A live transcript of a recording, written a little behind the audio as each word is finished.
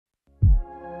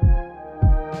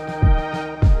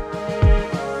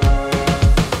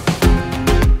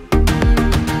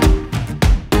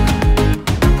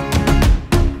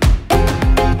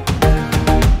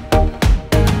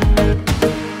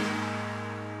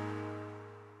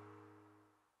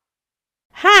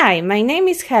Hi, my name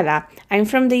is Hela. I'm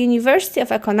from the University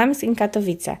of Economics in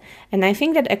Katowice, and I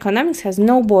think that economics has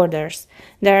no borders.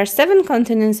 There are 7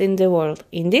 continents in the world.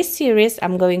 In this series,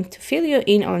 I'm going to fill you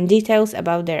in on details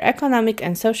about their economic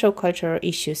and social-cultural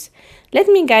issues. Let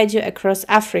me guide you across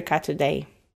Africa today.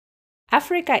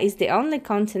 Africa is the only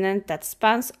continent that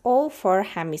spans all 4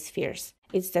 hemispheres.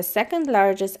 It's the second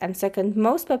largest and second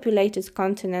most populated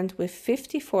continent with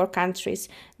 54 countries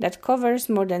that covers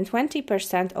more than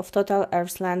 20% of total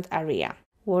Earth's land area.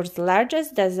 World's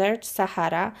largest desert,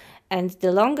 Sahara, and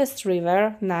the longest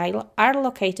river, Nile, are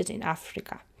located in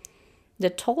Africa. The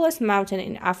tallest mountain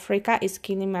in Africa is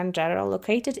Kilimanjaro,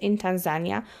 located in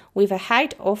Tanzania, with a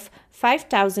height of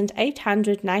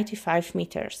 5,895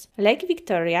 meters. Lake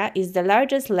Victoria is the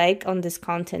largest lake on this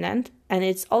continent, and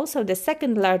it's also the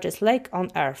second largest lake on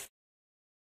Earth.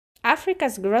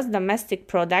 Africa's gross domestic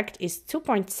product is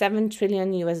 $2.7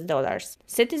 trillion.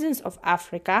 Citizens of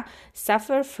Africa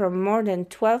suffer from more than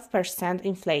 12%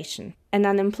 inflation. An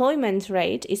unemployment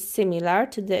rate is similar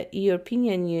to the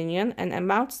European Union and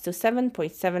amounts to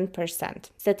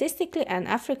 7.7%. Statistically, an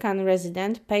African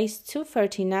resident pays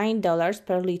 $239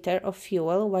 per liter of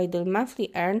fuel, while they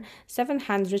monthly earn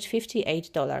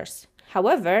 $758.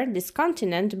 However, this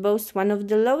continent boasts one of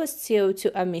the lowest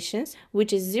CO2 emissions,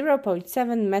 which is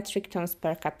 0.7 metric tons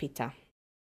per capita.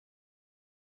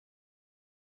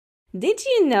 Did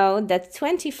you know that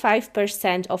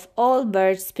 25% of all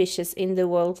bird species in the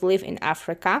world live in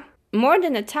Africa? More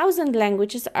than 1,000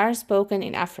 languages are spoken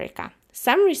in Africa.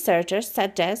 Some researchers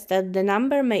suggest that the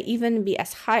number may even be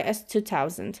as high as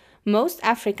 2,000. Most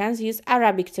Africans use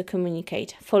Arabic to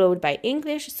communicate, followed by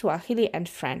English, Swahili, and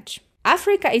French.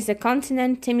 Africa is a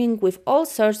continent teeming with all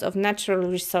sorts of natural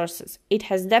resources. It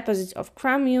has deposits of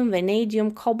chromium,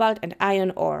 vanadium, cobalt, and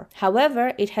iron ore.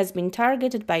 However, it has been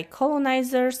targeted by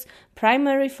colonizers,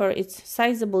 primarily for its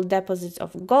sizable deposits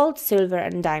of gold, silver,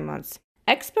 and diamonds.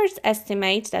 Experts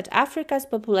estimate that Africa's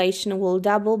population will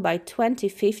double by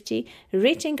 2050,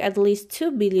 reaching at least 2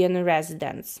 billion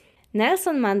residents.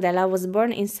 Nelson Mandela was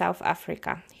born in South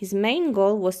Africa. His main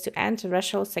goal was to end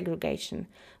racial segregation.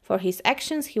 For his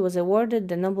actions, he was awarded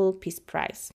the Nobel Peace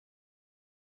Prize.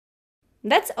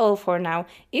 That's all for now.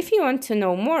 If you want to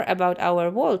know more about our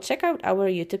world, check out our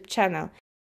YouTube channel.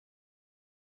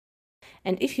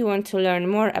 And if you want to learn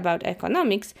more about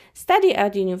economics, study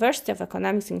at the University of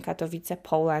Economics in Katowice,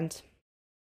 Poland.